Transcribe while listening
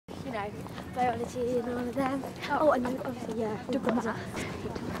biology and all of them. Oh, and then obviously, yeah,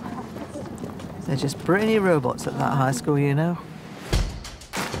 They're just brainy robots at that high school, you know.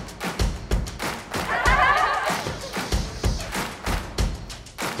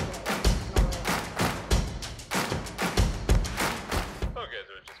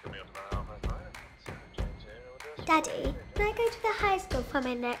 Daddy, can I go to the high school for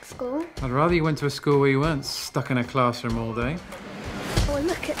my next school? I'd rather you went to a school where you weren't stuck in a classroom all day. Oh,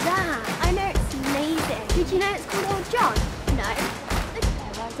 look at that. I know, it's amazing. Did you know it's called Old John? No.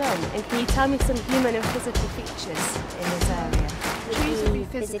 Yeah, well done. And can you tell me some human and physical features in this area? Trees would be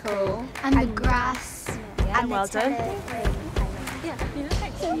physical. And the grass. Yeah, and well done.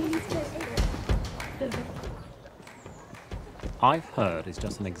 I've heard it's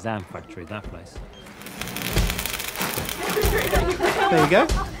just an exam factory, that place. There you go.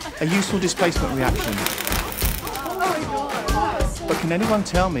 A useful displacement reaction. But can anyone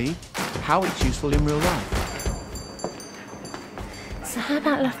tell me how it's useful in real life? So how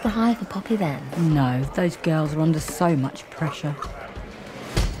about Loughborough High for Poppy then? No, those girls are under so much pressure.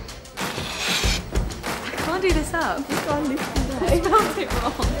 I can't do this up. You can't listen. I spelled it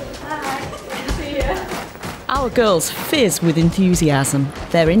wrong. See ya. Our girls fizz with enthusiasm.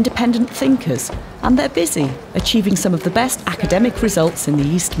 They're independent thinkers and they're busy, achieving some of the best academic results in the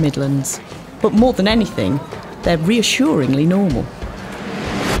East Midlands. But more than anything, they're reassuringly normal.